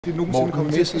Morten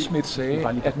Messerschmidt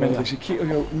sagde, at man risikerer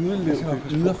jo at udelukke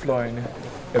yderfløjene.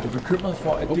 Er du bekymret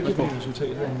for, at det kan blive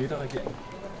resultatet af en midterregering?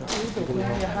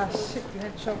 Jeg har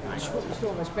simpelthen så utrolig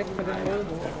stor respekt for den måde,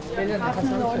 vælgerne har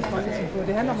samarbejdet på.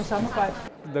 Det handler om at samarbejde.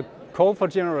 The call for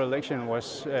general election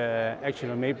was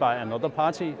actually made by another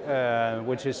party,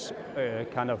 which is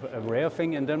kind of a rare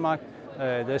thing in Denmark.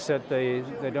 They said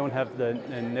they don't have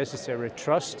the necessary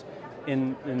trust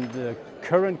in the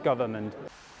current government.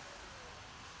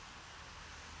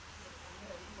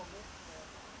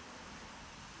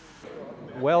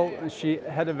 Well, she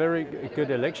had a very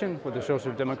good election with the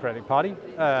Social Democratic Party,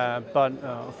 but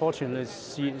unfortunately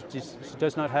she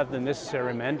does not have the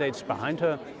necessary mandates behind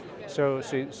her. So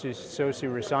she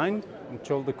resigned and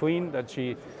told the Queen that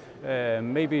she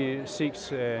maybe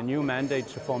seeks a new mandate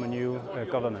to form a new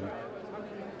government.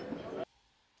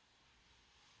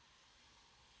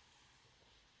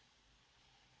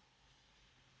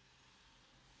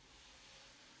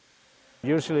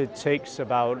 Usually it takes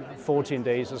about 14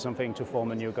 days or something to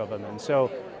form a new government. So,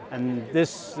 and the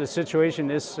situation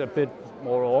is a bit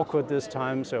more awkward this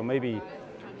time. So maybe,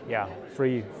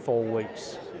 3-4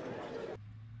 weeks.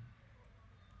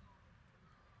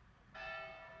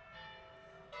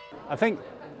 I think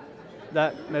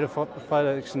that Mette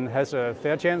Frederiksen has a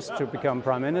fair chance to become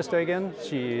prime minister again.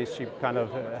 She kind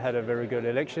of had a very good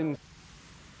election.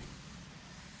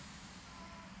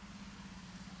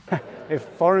 If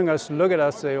foreigners look at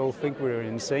us, they will think we're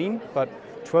insane. But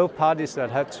 12 parties that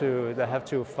have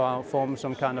to form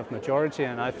some kind of majority,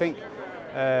 and I think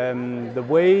the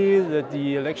way that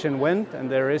the election went, and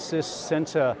there is this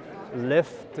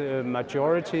center-left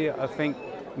majority, I think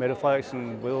Mette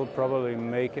Frederiksen will probably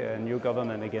make a new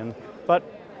government again. But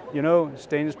you know, it's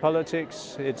Danish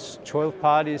politics. It's 12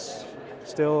 parties.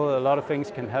 Still, a lot of things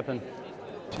can happen.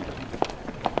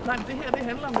 Nej, men det her det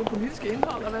handler om det politiske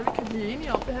indhold, og hvad vi kan blive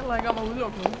enige om. Det handler ikke om at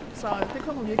udelukke nogen, så det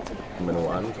kommer vi ikke til. Med nogle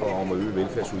andre om at øge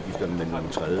velfærdsudgifterne, men nogle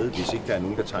tredje, hvis ikke der er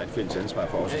nogen, der tager et fælles ansvar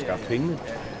for os at skaffe pengene.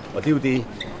 Og det er jo det,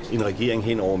 en regering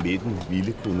hen over midten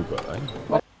ville kunne gøre.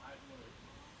 Ikke?